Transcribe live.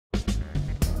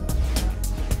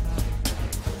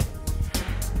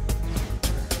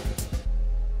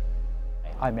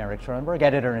I'm Eric Schurenberg,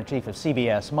 Editor-in-Chief of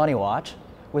CBS MoneyWatch.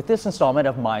 With this installment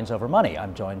of Minds Over Money,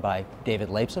 I'm joined by David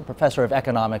Laibson, Professor of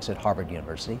Economics at Harvard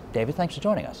University. David, thanks for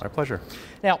joining us. My pleasure.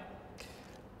 Now,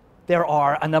 there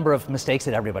are a number of mistakes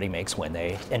that everybody makes when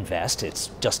they invest. It's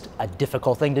just a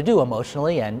difficult thing to do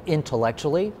emotionally and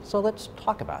intellectually, so let's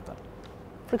talk about them.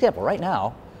 For example, right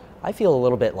now, I feel a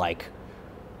little bit like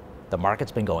the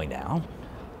market's been going down.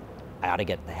 I ought to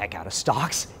get the heck out of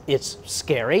stocks. It's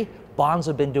scary. Bonds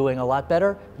have been doing a lot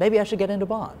better. Maybe I should get into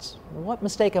bonds. What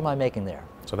mistake am I making there?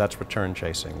 So that's return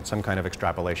chasing, some kind of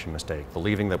extrapolation mistake,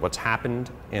 believing that what's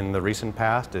happened in the recent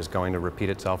past is going to repeat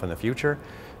itself in the future,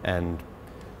 and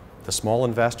the small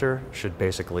investor should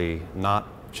basically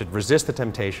should resist the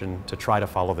temptation to try to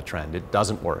follow the trend. It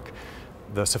doesn't work.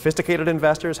 The sophisticated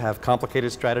investors have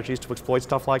complicated strategies to exploit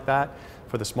stuff like that.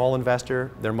 For the small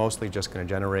investor, they're mostly just going to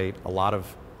generate a lot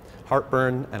of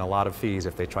heartburn and a lot of fees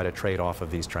if they try to trade off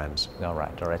of these trends. All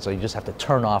right. So you just have to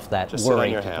turn off that just worry. Sit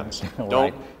on your hands. Right.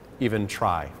 Don't even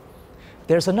try.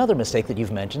 There's another mistake that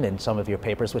you've mentioned in some of your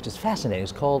papers, which is fascinating.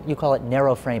 You call it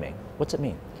narrow framing. What's it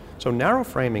mean? So narrow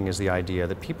framing is the idea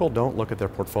that people don't look at their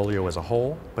portfolio as a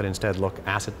whole, but instead look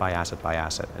asset by asset by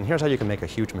asset. And here's how you can make a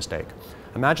huge mistake.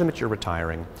 Imagine that you're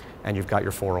retiring and you've got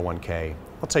your 401k.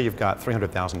 Let's say you've got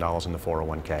 $300,000 in the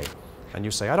 401k. And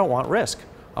you say, I don't want risk.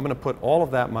 I'm going to put all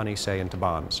of that money, say, into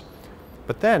bonds.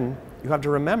 But then you have to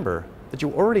remember that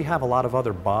you already have a lot of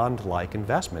other bond-like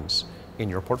investments in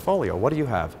your portfolio. What do you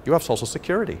have? You have Social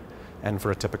Security. And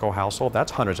for a typical household,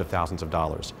 that's hundreds of thousands of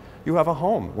dollars. You have a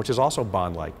home, which is also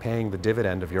bond-like, paying the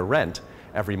dividend of your rent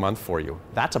every month for you.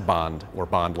 That's a bond or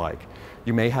bond-like.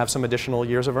 You may have some additional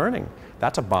years of earning.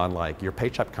 That's a bond-like, your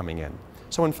paycheck coming in.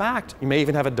 So in fact, you may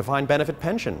even have a defined benefit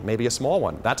pension, maybe a small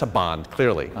one. That's a bond,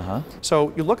 clearly.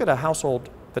 So you look at a household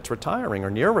that's retiring or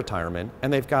near retirement,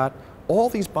 and they've got all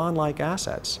these bond-like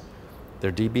assets.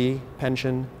 Their DB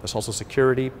pension, the Social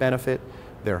Security benefit,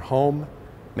 their home,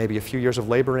 maybe a few years of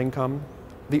labor income.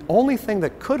 The only thing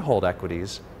that could hold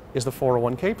equities is the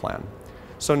 401k plan.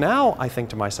 So now I think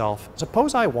to myself,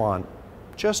 suppose I want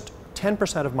just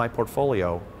 10% of my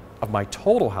portfolio, of my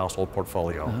total household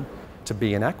portfolio, to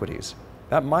be in equities.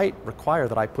 That might require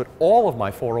that I put all of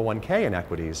my 401k in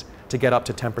equities to get up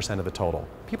to 10% of the total.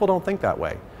 People don't think that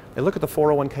way. They look at the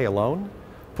 401k alone,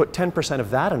 put 10% of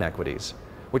that in equities,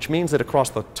 which means that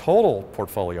across the total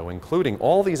portfolio, including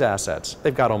all these assets,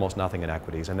 they've got almost nothing in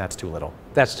equities, and that's too little.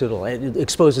 That's too little. It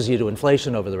exposes you to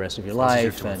inflation over the rest of your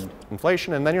life.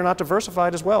 Inflation, and then you're not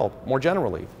diversified as well, more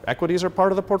generally. Equities are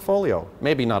part of the portfolio.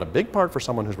 Maybe not a big part for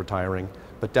someone who's retiring,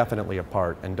 but definitely a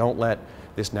part. And don't let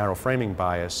this narrow framing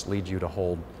bias lead you to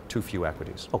hold too few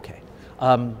equities. Okay.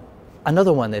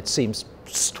 Another one that seems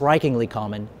strikingly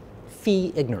common,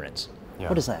 fee ignorance. Yeah.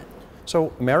 What is that?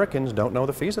 So Americans don't know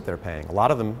the fees that they're paying. A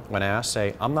lot of them, when asked,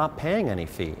 say, I'm not paying any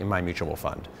fee in my mutual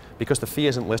fund. Because the fee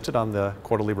isn't listed on the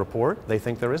quarterly report, they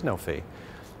think there is no fee.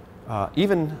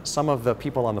 Even some of the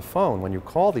people on the phone, when you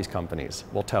call these companies,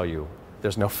 will tell you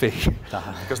there's no fee,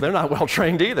 because they're not well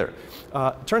trained either.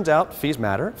 Turns out fees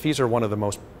matter. Fees are one of the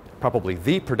most, probably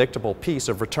the predictable piece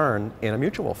of return in a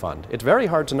mutual fund. It's very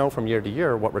hard to know from year to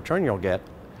year what return you'll get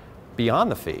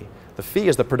beyond the fee. The fee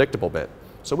is the predictable bit.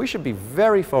 So we should be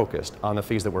very focused on the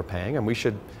fees that we're paying, and we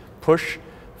should push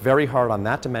very hard on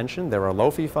that dimension. There are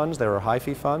low fee funds, there are high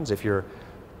fee funds. If you're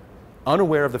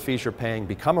unaware of the fees you're paying,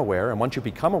 become aware, and once you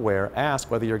become aware,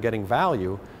 ask whether you're getting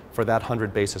value for that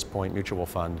 100 basis point mutual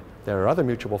fund. There are other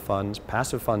mutual funds,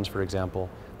 passive funds for example,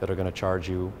 that are going to charge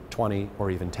you 20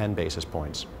 or even 10 basis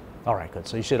points. All right, good.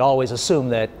 So you should always assume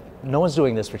that no one's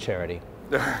doing this for charity.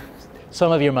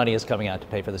 Some of your money is coming out to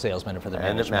pay for the salesman and for the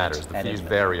management. And it matters. The fees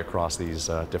vary across these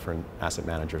different asset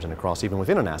managers and across, even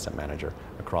within an asset manager,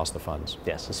 across the funds.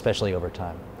 Yes, especially over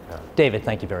time. Yeah. David,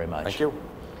 thank you very much. Thank you.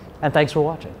 And thanks for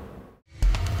watching.